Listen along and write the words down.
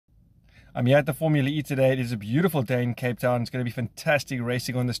I'm here at the Formula E today. It is a beautiful day in Cape Town. It's going to be fantastic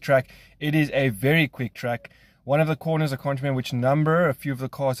racing on this track. It is a very quick track. One of the corners, I can't remember which number, a few of the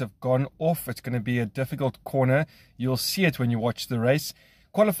cars have gone off. It's going to be a difficult corner. You'll see it when you watch the race.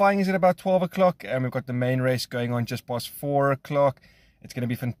 Qualifying is at about 12 o'clock, and we've got the main race going on just past 4 o'clock. It's going to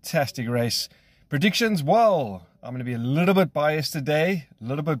be a fantastic race. Predictions, well, I'm going to be a little bit biased today. A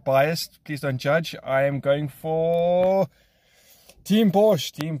little bit biased. Please don't judge. I am going for Team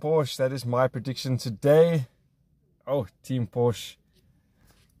Porsche. Team Porsche. That is my prediction today. Oh, Team Porsche.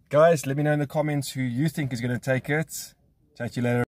 Guys, let me know in the comments who you think is going to take it. Chat to you later.